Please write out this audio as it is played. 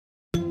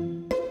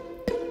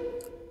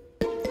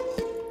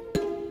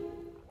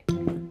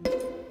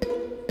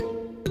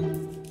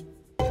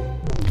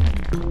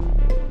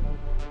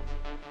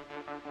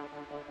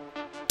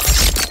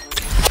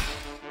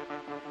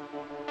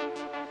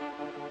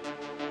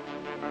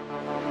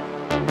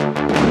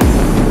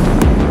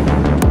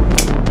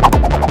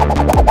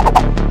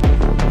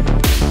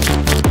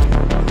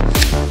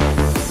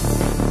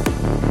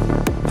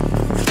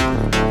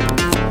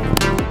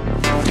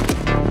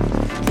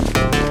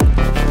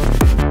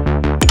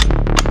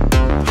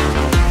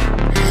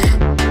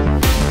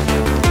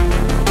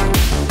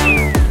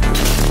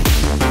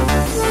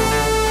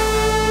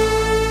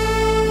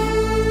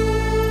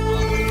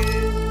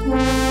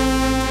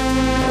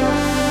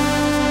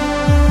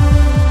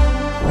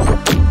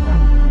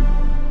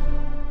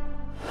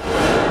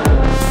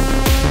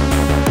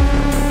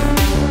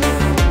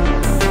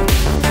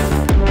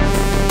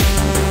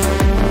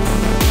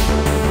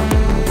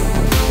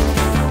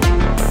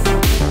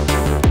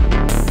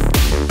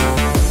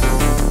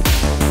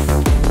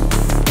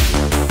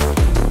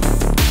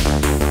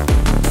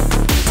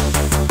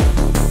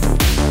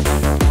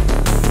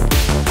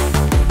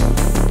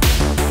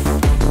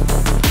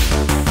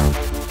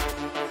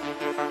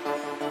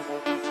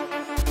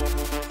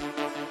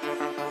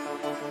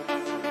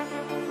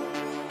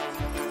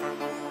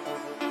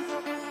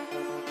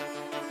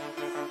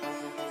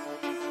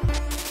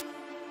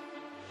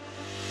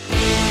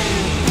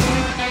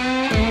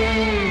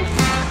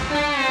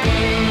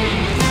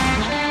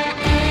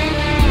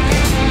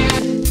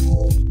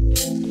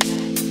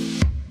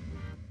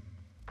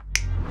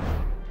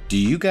Do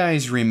you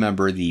guys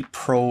remember the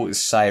Pro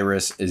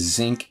Cyrus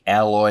Zinc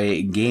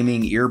Alloy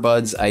gaming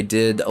earbuds I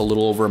did a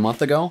little over a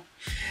month ago?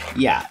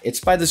 Yeah, it's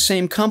by the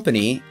same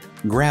company,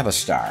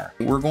 GravaStar.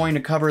 We're going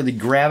to cover the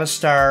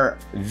GravaStar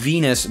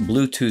Venus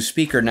Bluetooth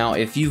speaker. Now,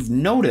 if you've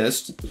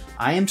noticed,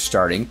 I am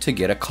starting to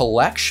get a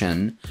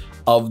collection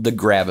of the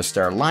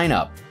GravaStar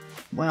lineup.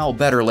 Well,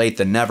 better late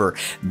than never.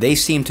 They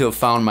seem to have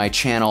found my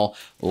channel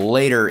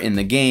later in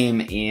the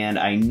game, and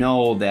I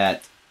know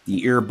that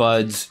the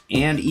earbuds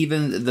and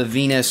even the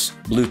Venus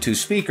Bluetooth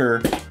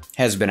speaker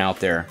has been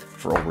out there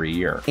for over a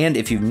year. And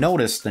if you've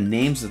noticed, the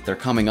names that they're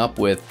coming up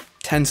with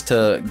tends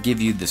to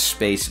give you the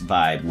space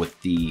vibe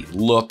with the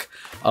look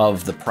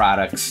of the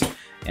products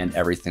and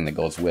everything that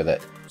goes with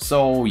it.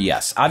 So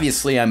yes,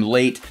 obviously I'm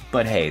late,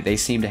 but hey, they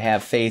seem to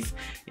have faith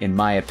in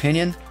my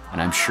opinion,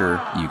 and I'm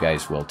sure you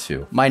guys will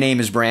too. My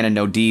name is Brannon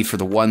No D for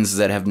the ones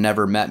that have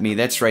never met me.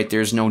 That's right,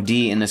 there's no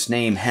D in this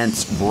name,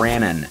 hence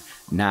Brannon,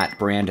 not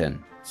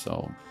Brandon.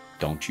 So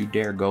don't you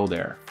dare go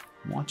there.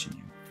 I'm watching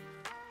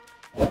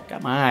you.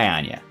 Got my eye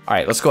on you. All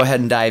right, let's go ahead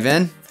and dive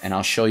in, and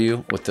I'll show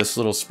you what this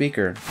little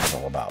speaker is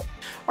all about.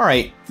 All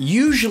right,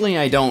 usually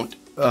I don't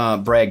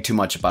brag too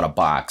much about a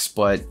box,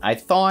 but I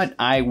thought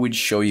I would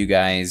show you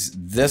guys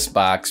this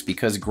box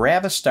because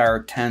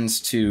GravaStar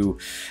tends to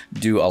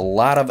do a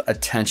lot of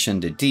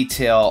attention to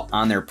detail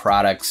on their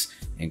products,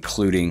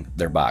 including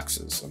their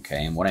boxes,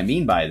 okay? And what I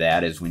mean by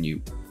that is when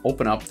you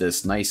open up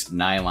this nice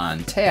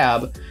nylon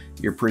tab,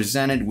 you're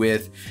presented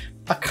with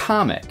a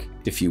comic,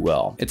 if you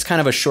will. It's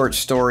kind of a short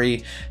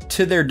story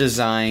to their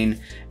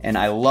design, and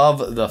I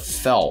love the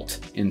felt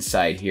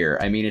inside here.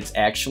 I mean, it's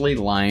actually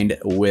lined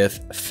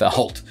with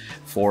felt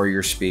for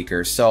your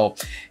speaker. So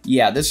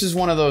yeah, this is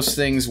one of those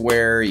things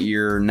where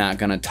you're not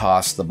gonna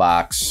toss the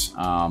box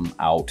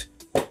out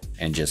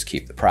and just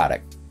keep the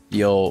product.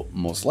 You'll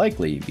most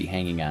likely be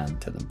hanging on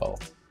to them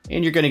both.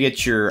 And you're gonna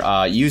get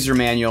your user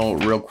manual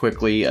real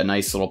quickly, a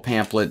nice little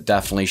pamphlet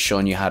definitely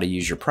showing you how to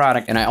use your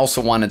product. And I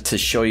also wanted to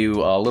show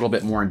you a little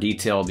bit more in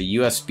detail. The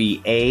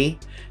USB-A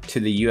to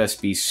the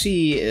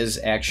USB-C is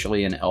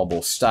actually an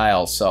elbow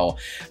style. So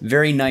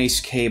very nice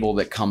cable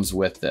that comes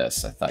with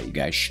this. I thought you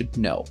guys should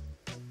know.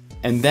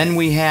 And then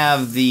we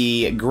have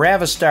the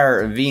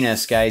GravaStar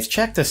Venus, guys.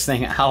 Check this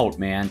thing out,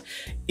 man.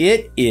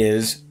 It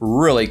is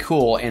really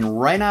cool.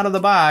 And right out of the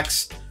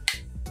box,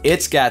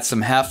 it's got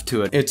some heft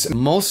to it. It's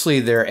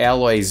mostly their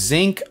alloy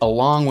zinc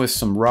along with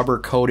some rubber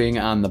coating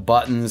on the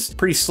buttons.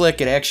 Pretty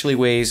slick. It actually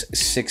weighs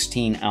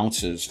 16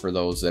 ounces for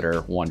those that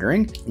are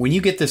wondering. When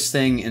you get this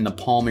thing in the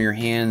palm of your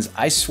hands,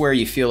 I swear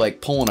you feel like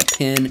pulling a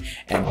pin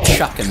and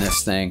chucking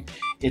this thing.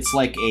 It's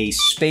like a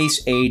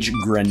space age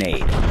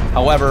grenade.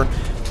 However,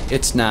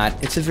 it's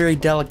not. It's a very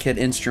delicate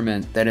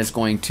instrument that is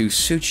going to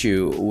suit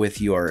you with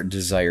your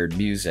desired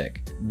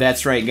music.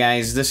 That's right,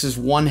 guys. This is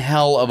one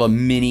hell of a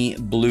mini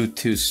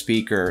Bluetooth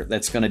speaker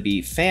that's going to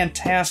be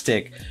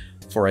fantastic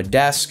for a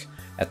desk,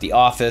 at the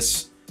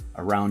office,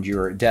 around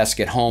your desk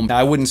at home. Now,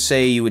 I wouldn't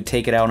say you would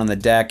take it out on the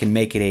deck and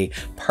make it a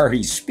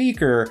party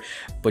speaker,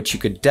 but you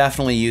could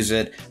definitely use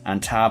it on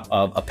top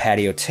of a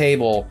patio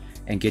table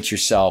and get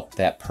yourself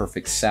that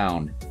perfect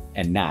sound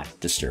and not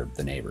disturb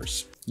the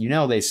neighbors. You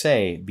know they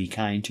say, be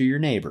kind to your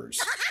neighbors.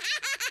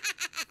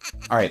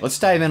 All right, let's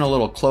dive in a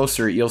little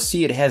closer. You'll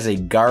see it has a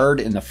guard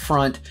in the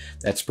front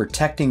that's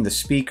protecting the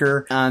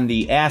speaker. On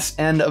the ass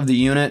end of the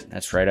unit,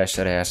 that's right, I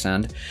said ass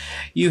end,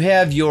 you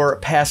have your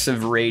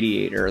passive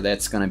radiator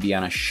that's gonna be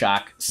on a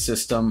shock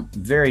system.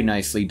 Very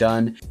nicely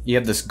done. You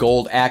have this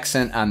gold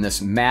accent on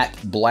this matte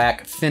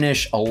black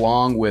finish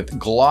along with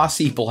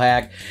glossy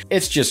black.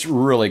 It's just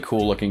really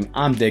cool looking.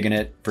 I'm digging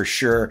it for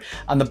sure.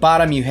 On the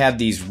bottom, you have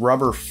these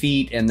rubber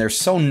feet, and they're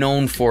so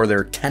known for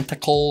their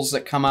tentacles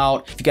that come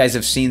out. If you guys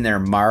have seen their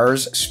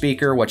Mars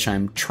speaker, which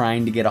I'm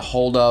trying to get a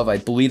hold of, I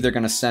believe they're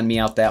gonna send me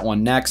out that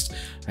one next.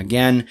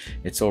 Again,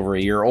 it's over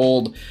a year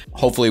old.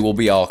 Hopefully we'll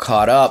be all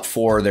caught up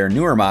for their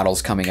newer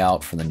models coming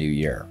out for the new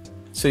year.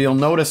 So you'll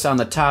notice on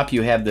the top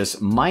you have this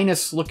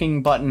minus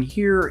looking button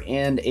here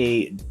and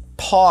a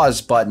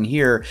pause button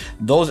here.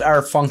 Those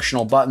are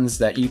functional buttons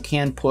that you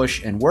can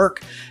push and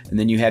work. And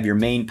then you have your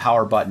main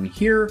power button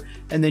here,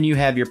 and then you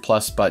have your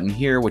plus button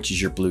here, which is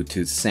your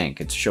Bluetooth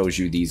sync. It shows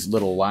you these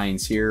little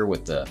lines here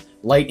with the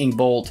lightning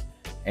bolt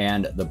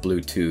and the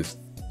Bluetooth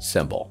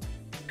symbol.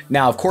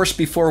 Now, of course,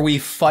 before we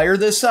fire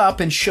this up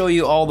and show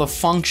you all the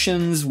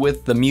functions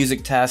with the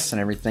music tests and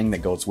everything that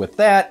goes with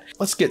that,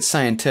 let's get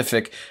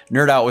scientific.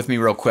 Nerd out with me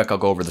real quick. I'll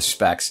go over the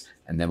specs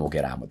and then we'll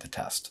get on with the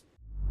test.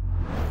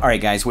 All right,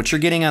 guys, what you're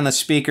getting on the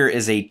speaker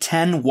is a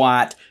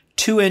 10-watt,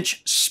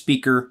 2-inch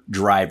speaker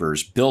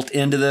drivers built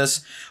into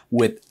this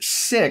with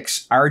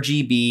 6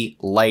 RGB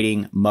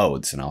lighting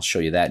modes, and I'll show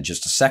you that in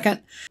just a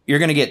second. You're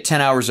gonna get 10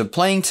 hours of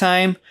playing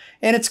time,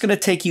 and it's gonna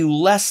take you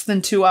less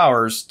than 2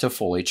 hours to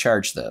fully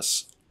charge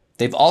this.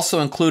 They've also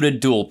included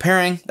dual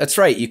pairing. That's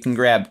right, you can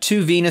grab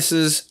 2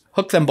 Venuses,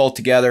 hook them both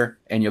together,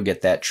 and you'll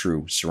get that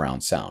true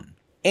surround sound.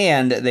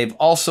 And they've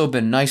also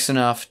been nice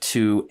enough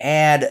to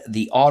add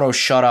the auto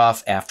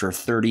shutoff after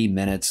 30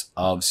 minutes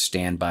of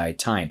standby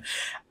time.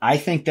 I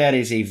think that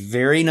is a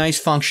very nice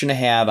function to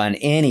have on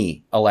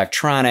any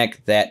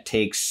electronic that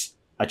takes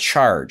a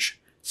charge,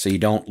 so you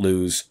don't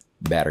lose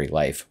battery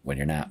life when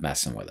you're not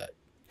messing with it.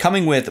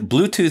 Coming with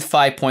Bluetooth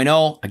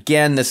 5.0,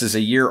 again, this is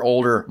a year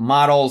older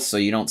model, so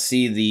you don't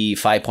see the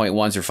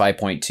 5.1s or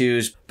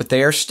 5.2s, but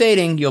they are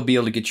stating you'll be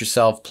able to get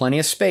yourself plenty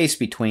of space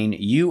between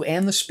you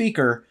and the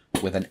speaker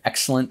with an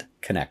excellent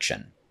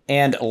connection.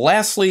 And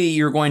lastly,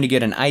 you're going to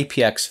get an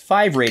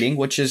IPX5 rating,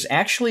 which is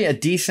actually a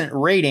decent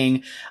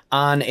rating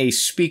on a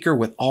speaker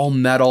with all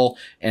metal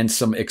and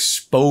some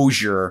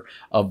exposure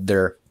of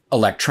their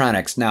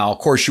electronics. Now, of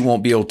course, you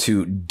won't be able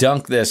to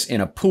dunk this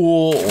in a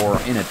pool or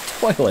in a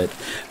toilet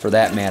for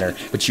that matter,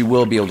 but you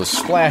will be able to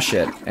splash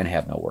it and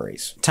have no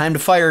worries. Time to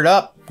fire it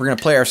up. We're going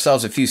to play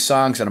ourselves a few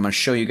songs and I'm going to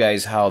show you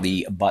guys how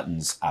the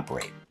buttons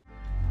operate.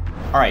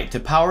 All right, to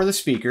power the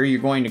speaker, you're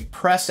going to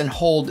press and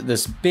hold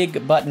this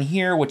big button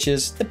here, which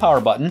is the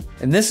power button.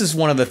 And this is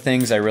one of the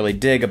things I really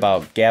dig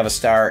about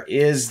GravaStar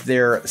is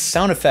their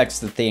sound effects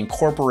that they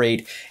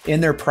incorporate in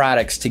their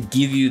products to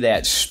give you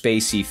that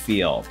spacey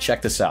feel.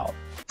 Check this out.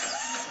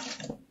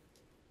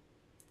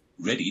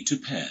 Ready to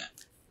pair.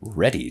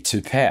 Ready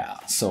to pair.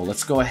 So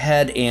let's go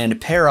ahead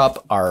and pair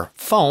up our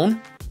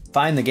phone.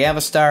 Find the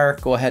GravaStar,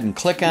 go ahead and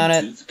click on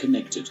it.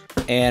 Connected.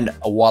 And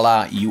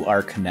voila, you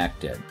are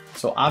connected.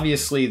 So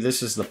obviously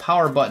this is the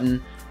power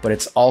button, but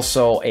it's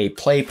also a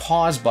play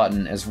pause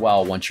button as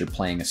well once you're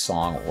playing a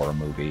song or a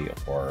movie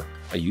or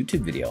a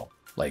YouTube video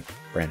like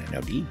Brannon No.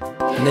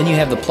 And then you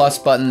have the plus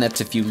button. That's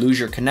if you lose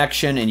your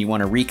connection and you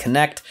want to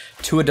reconnect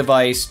to a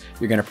device,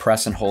 you're going to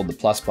press and hold the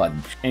plus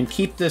button. And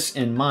keep this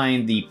in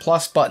mind, the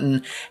plus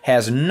button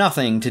has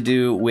nothing to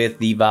do with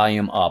the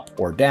volume up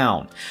or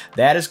down.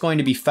 That is going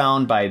to be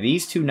found by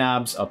these two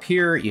knobs up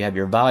here. You have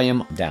your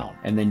volume down.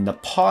 And then the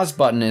pause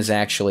button is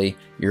actually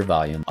your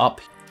volume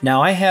up.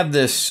 Now I have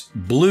this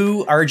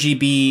blue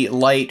RGB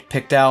light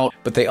picked out,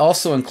 but they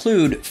also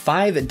include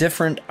 5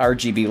 different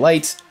RGB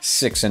lights,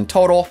 6 in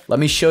total. Let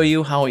me show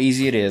you how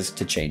easy it is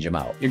to change them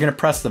out. You're gonna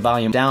press the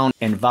volume down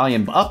and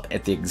volume up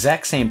at the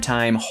exact same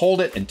time.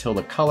 Hold it until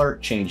the color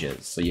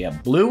changes. So you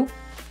have blue,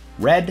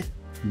 red,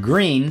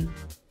 green,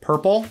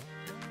 purple,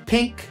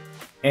 pink,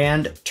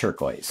 and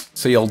turquoise.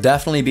 So you'll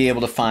definitely be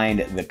able to find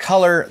the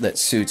color that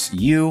suits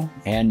you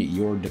and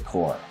your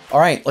decor. All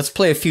right, let's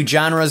play a few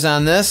genres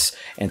on this.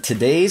 And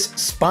today's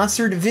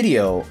sponsored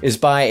video is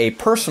by a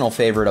personal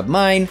favorite of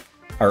mine,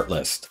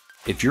 ARTLIST.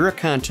 If you're a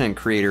content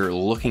creator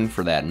looking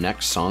for that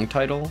next song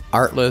title,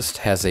 ARTLIST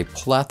has a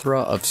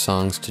plethora of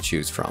songs to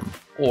choose from.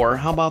 Or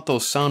how about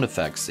those sound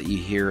effects that you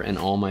hear in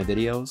all my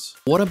videos?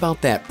 What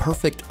about that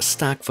perfect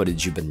stock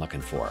footage you've been looking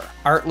for?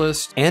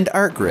 ARTLIST and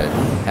ARTGRID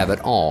have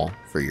it all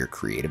for your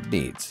creative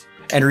needs.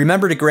 And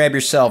remember to grab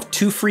yourself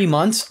 2 free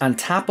months on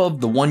top of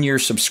the 1-year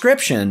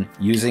subscription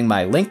using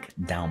my link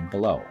down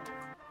below.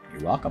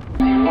 You're welcome.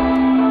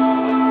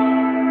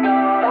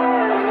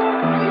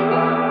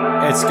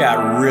 It's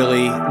got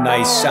really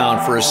nice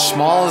sound. For as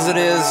small as it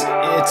is,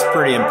 it's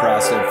pretty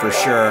impressive for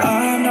sure.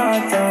 I'm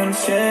not done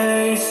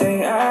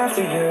chasing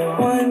after you.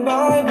 One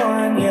by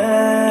one,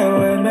 yeah,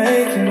 we're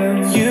making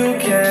moves. You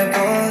can't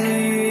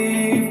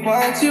believe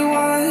what you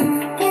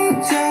want,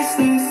 but just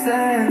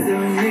listen to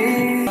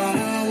me.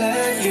 I'll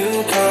let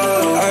you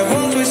go. I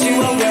won't push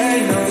you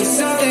away, no, there's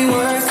something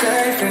worth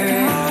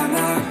saving. I'm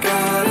not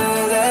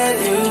gonna let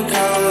you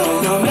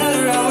go. No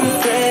matter how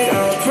afraid, I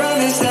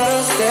promise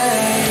I'll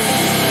stay.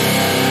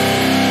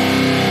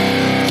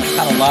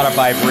 Got a lot of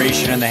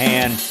vibration in the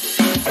hand.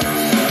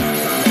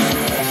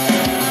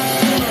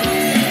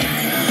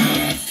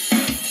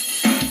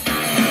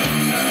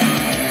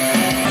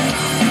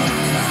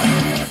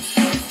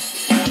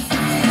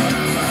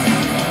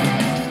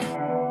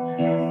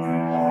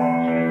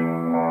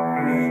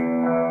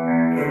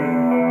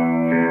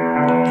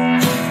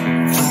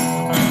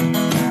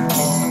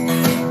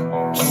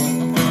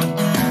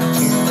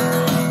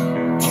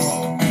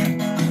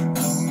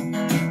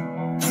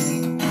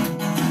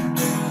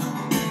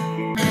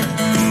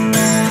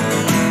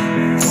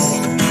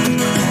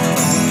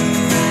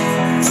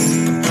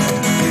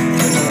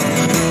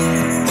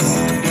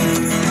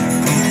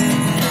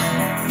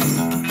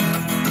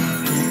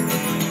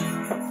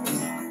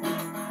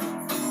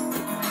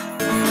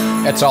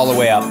 It's all the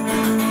way up.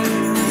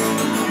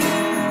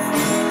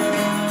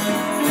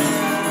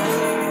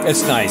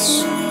 It's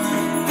nice.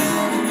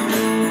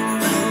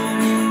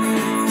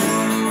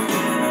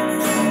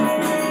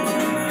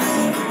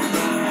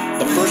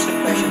 The first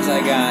impressions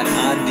I got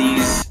on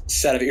these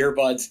set of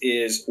earbuds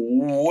is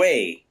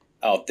way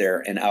out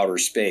there in outer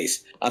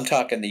space. I'm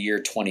talking the year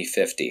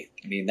 2050.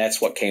 I mean,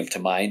 that's what came to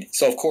mind.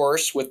 So of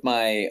course, with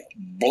my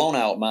blown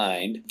out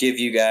mind, give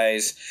you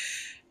guys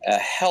a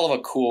hell of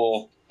a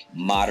cool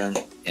modern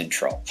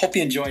intro. Hope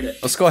you enjoyed it.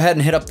 Let's go ahead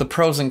and hit up the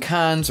pros and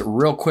cons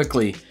real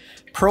quickly.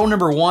 Pro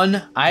number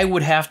 1, I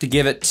would have to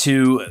give it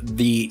to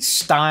the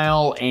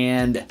style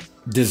and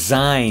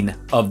design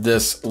of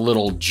this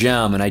little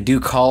gem, and I do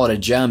call it a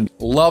gem.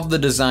 Love the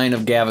design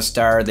of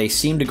GravaStar. They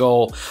seem to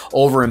go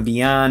over and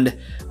beyond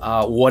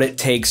what it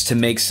takes to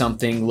make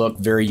something look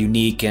very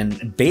unique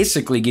and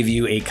basically give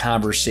you a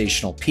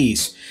conversational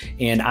piece.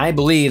 And I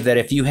believe that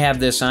if you have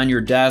this on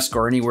your desk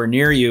or anywhere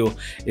near you,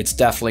 it's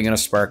definitely going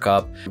to spark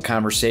up a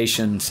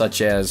conversation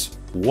such as,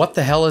 what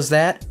the hell is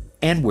that?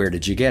 And where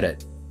did you get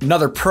it?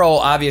 Another pro,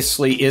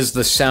 obviously, is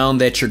the sound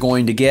that you're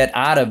going to get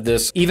out of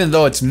this. Even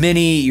though it's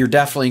mini, you're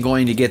definitely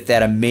going to get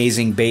that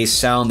amazing bass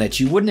sound that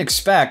you wouldn't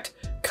expect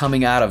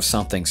coming out of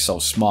something so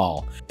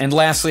small. And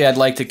lastly, I'd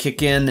like to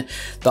kick in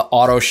the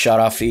auto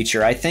shutoff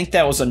feature. I think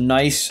that was a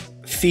nice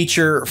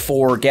feature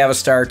for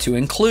GravaStar to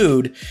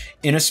include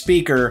in a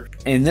speaker.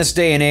 In this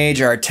day and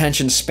age, our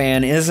attention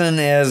span isn't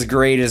as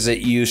great as it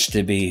used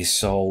to be.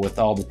 So with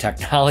all the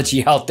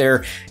technology out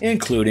there,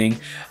 including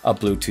a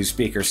Bluetooth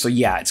speaker. So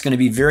yeah, it's going to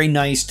be very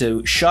nice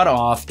to shut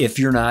off if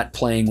you're not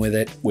playing with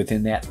it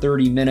within that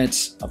 30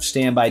 minutes of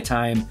standby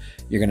time.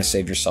 You're going to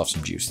save yourself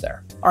some juice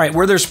there. All right,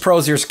 where there's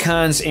pros, there's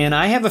cons, and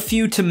I have a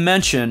few to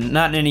mention,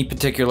 not in any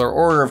particular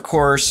order, of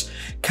course.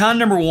 Con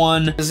number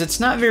one is it's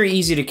not very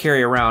easy to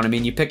carry around. I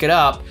mean, you pick it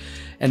up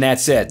and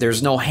that's it.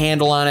 There's no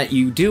handle on it.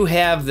 You do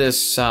have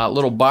this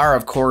little bar,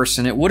 of course,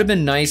 and it would have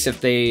been nice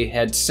if they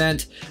had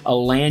sent a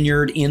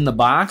lanyard in the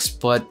box,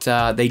 but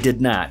they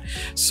did not.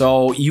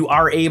 So you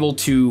are able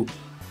to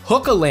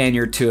hook a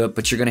lanyard to it,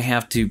 but you're going to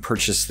have to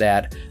purchase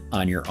that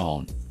on your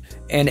own.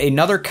 And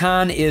another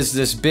con is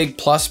this big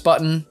plus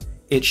button.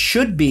 It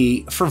should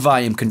be for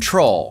volume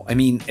control. I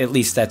mean, at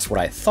least that's what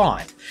I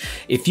thought.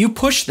 If you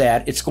push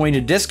that, it's going to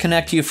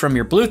disconnect you from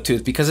your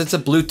Bluetooth because it's a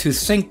Bluetooth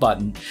sync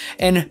button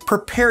and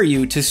prepare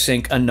you to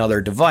sync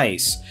another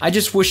device. I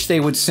just wish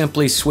they would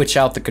simply switch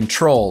out the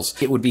controls.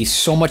 It would be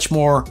so much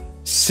more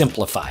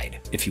simplified,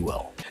 if you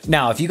will.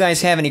 Now, if you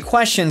guys have any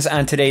questions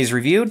on today's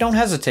review, don't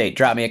hesitate.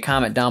 Drop me a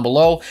comment down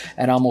below,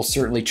 and I'll most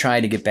certainly try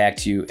to get back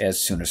to you as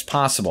soon as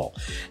possible.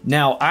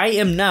 Now, I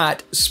am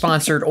not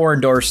sponsored or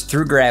endorsed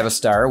through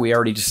GravaStar. We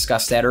already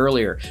discussed that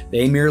earlier.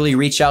 They merely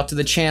reach out to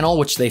the channel,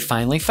 which they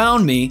finally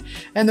found me,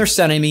 and they're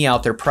sending me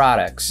out their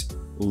products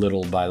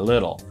little by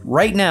little.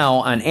 Right now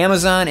on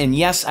Amazon, and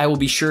yes, I will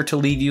be sure to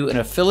leave you an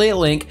affiliate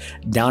link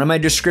down in my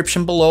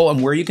description below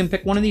on where you can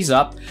pick one of these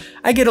up.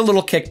 I get a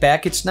little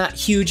kickback. It's not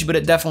huge, but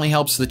it definitely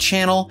helps the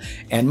channel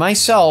and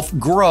myself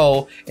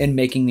grow in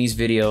making these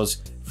videos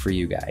for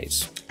you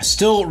guys.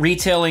 Still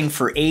retailing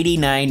for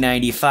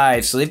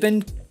 $89.95, so they've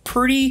been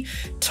pretty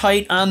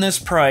tight on this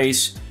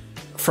price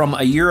from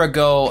a year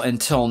ago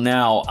until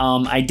now.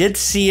 I did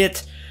see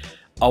it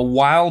a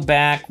while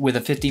back with a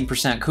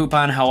 15%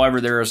 coupon.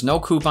 However, there is no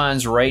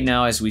coupons right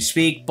now as we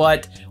speak,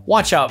 but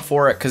watch out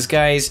for it because,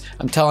 guys,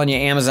 I'm telling you,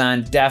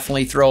 Amazon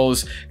definitely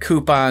throws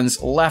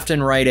coupons left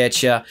and right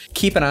at you.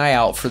 Keep an eye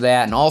out for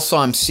that. And also,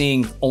 I'm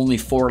seeing only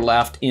 4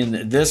 left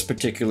in this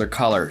particular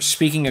color.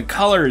 Speaking of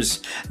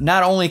colors,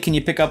 not only can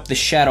you pick up the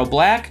Shadow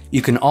Black,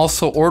 you can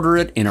also order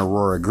it in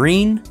Aurora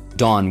Green,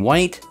 Dawn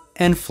White,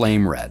 and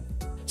Flame Red.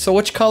 So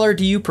which color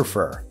do you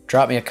prefer?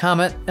 Drop me a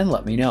comment and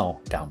let me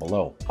know down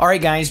below. All right,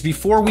 guys,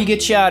 before we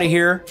get you out of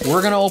here,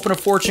 we're gonna open a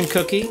fortune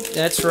cookie.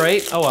 That's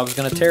right. Oh, I was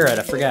gonna tear it.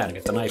 I forgot. I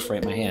got the knife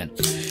right in my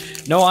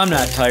hand. No, I'm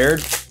not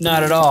tired.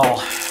 Not at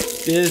all.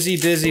 Busy,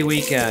 busy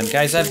weekend.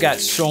 Guys, I've got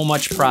so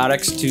much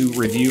products to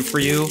review for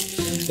you.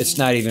 It's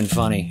not even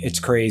funny. It's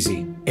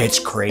crazy. It's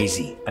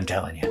crazy, I'm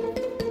telling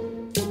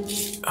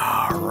you.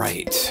 All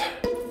right.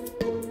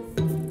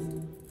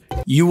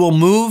 You will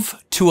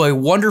move to a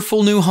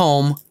wonderful new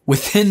home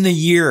within the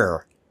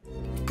year.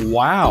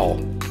 Wow.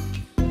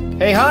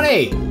 Hey,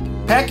 honey,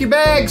 pack your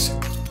bags.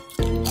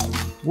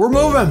 We're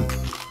moving.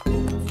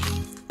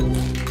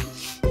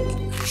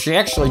 She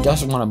actually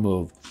doesn't want to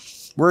move.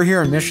 We're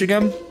here in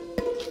Michigan.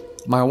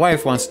 My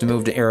wife wants to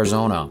move to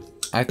Arizona.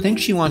 I think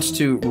she wants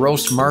to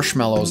roast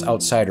marshmallows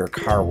outside her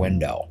car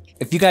window.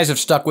 If you guys have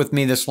stuck with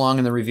me this long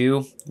in the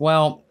review,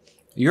 well,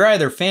 you're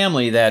either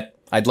family that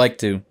I'd like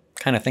to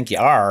kind of think you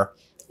are,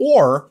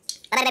 or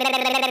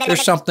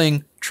there's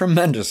something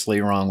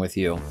tremendously wrong with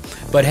you.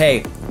 But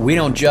hey, we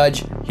don't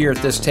judge here at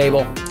this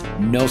table.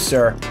 No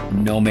sir,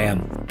 no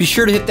ma'am. Be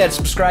sure to hit that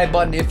subscribe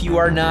button if you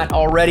are not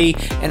already,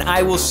 and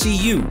I will see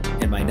you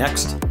in my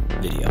next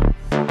video.